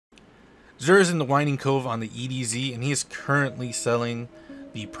Zur is in the Winding Cove on the EDZ, and he is currently selling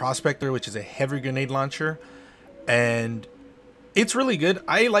the Prospector, which is a heavy grenade launcher, and it's really good.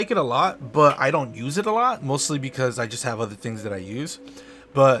 I like it a lot, but I don't use it a lot, mostly because I just have other things that I use.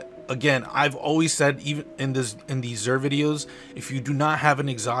 But again, I've always said, even in these Zur videos, if you do not have an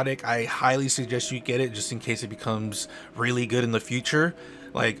exotic, I highly suggest you get it just in case it becomes really good in the future.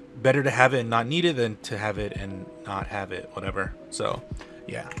 Like, better to have it and not need it than to have it and not have it, whatever. So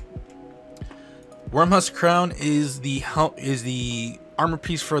yeah. Wormhusk Crown is the armor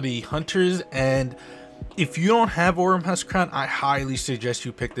piece for the hunters, and if you don't have Wormhusk Crown, I highly suggest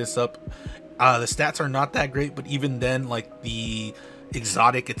you pick this up. The stats are not that great, but even then, like, the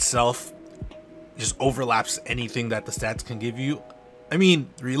exotic itself just overlaps anything that the stats can give you. I mean,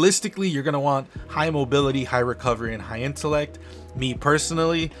 realistically, you're gonna want high mobility, high recovery, and high intellect. Me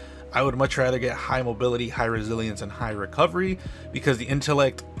personally, I would much rather get high mobility, high resilience, and high recovery, because the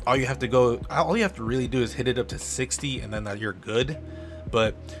intellect, all you have to really do is hit it up to 60, and then you're good.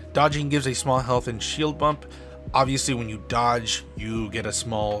 But dodging gives a small health and shield bump. Obviously, when you dodge, you get a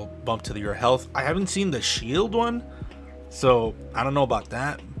small bump to your health. I haven't seen the shield one, so I don't know about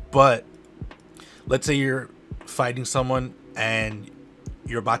that. But let's say you're fighting someone and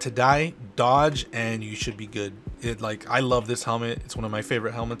you're about to die, dodge, and you should be good. I love this helmet. It's one of my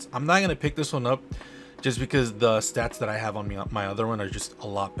favorite helmets. I'm not gonna pick this one up just because the stats that I have on my other one are just a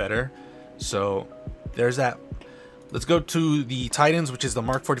lot better. So there's that. Let's go to the Titans, which is the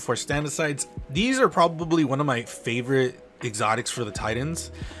Mark 44 Standesides. These are probably one of my favorite exotics for the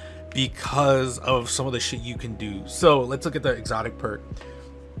Titans because of some of the shit you can do. So let's look at the exotic perk.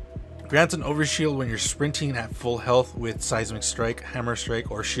 Grants an overshield when you're sprinting at full health with Seismic Strike, Hammer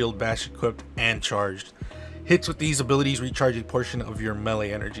Strike, or Shield Bash equipped and charged. Hits with these abilities recharge a portion of your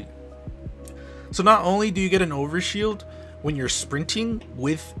melee energy. So not only do you get an overshield when you're sprinting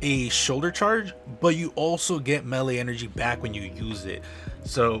with a shoulder charge, but you also get melee energy back when you use it.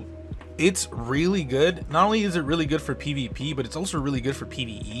 So it's really good. Not only is it really good for PvP, but it's also really good for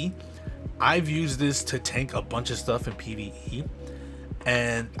PvE. I've used this to tank a bunch of stuff in PvE,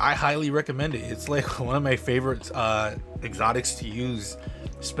 and I highly recommend it. It's like one of my favorite exotics to use,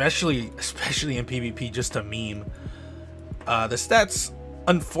 especially in PvP, just to meme. The stats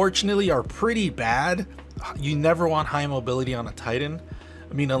unfortunately are pretty bad. You never want high mobility on a Titan.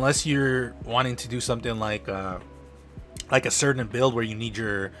 I mean, unless you're wanting to do something like a certain build where you need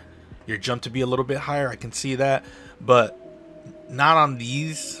your jump to be a little bit higher. I can see that, but not on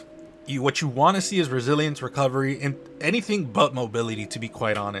these. What you want to see is resilience, recovery, and anything but mobility, to be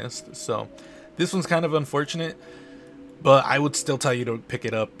quite honest. So this one's kind of unfortunate, but I would still tell you to pick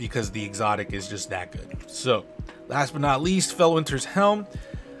it up because the exotic is just that good. So last but not least, Fellwinter's Helm.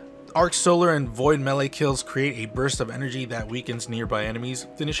 Arc Solar and Void melee kills create a burst of energy that weakens nearby enemies.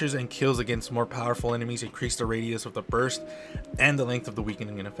 Finishers and kills against more powerful enemies increase the radius of the burst and the length of the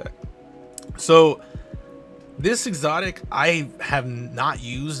weakening effect. So this exotic I have not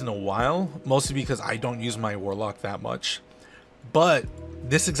used in a while, mostly because I don't use my Warlock that much. But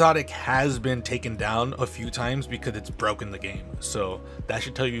this exotic has been taken down a few times because it's broken the game. So that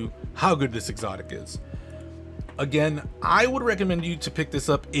should tell you how good this exotic is. Again, I would recommend you to pick this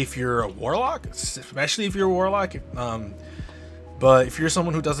up if you're a Warlock, especially if you're a Warlock. But if you're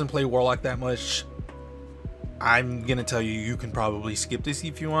someone who doesn't play Warlock that much, I'm gonna tell you, you can probably skip this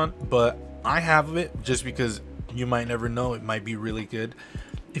if you want. But I have it just because you might never know, it might be really good.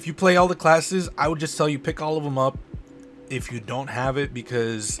 If you play all the classes, I would just tell you pick all of them up if you don't have it,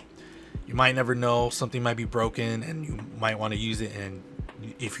 because you might never know, something might be broken and you might want to use it, and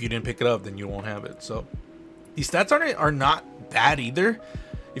if you didn't pick it up, then you won't have it. So these stats are not bad either.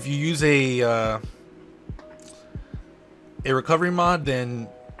 If you use a recovery mod, then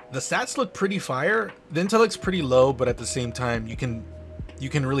the stats look pretty fire. The intellect's pretty low, but at the same time, you can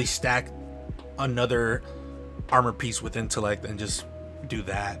really stack another armor piece with intellect and just do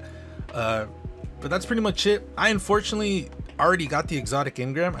that. But that's pretty much it. I unfortunately already got the exotic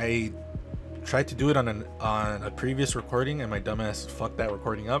engram. I tried to do it on a previous recording, and my dumbass fucked that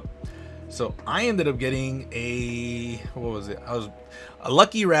recording up. So I ended up getting a a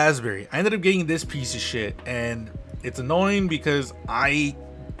lucky raspberry. I ended up getting this piece of shit, and it's annoying because I'm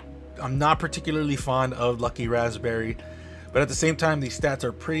not particularly fond of lucky raspberry, but at the same time, these stats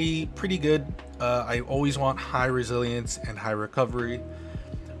are pretty good. I always want high resilience and high recovery,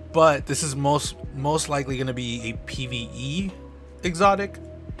 but this is most likely going to be a PvE exotic,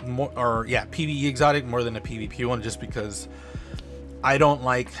 PvE exotic more than a PvP one, just because I don't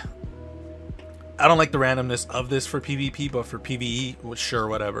like the randomness of this for PvP, but for PvE, well, sure,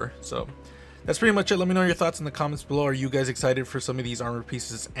 whatever. So that's pretty much it. Let me know your thoughts in the comments below. Are you guys excited for some of these armor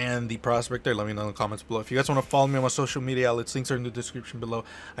pieces and the prospector? Let me know in the comments below. If you guys want to follow me on my social media outlets, links are in the description below.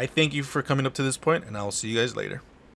 I thank you for coming up to this point, and I will see you guys later.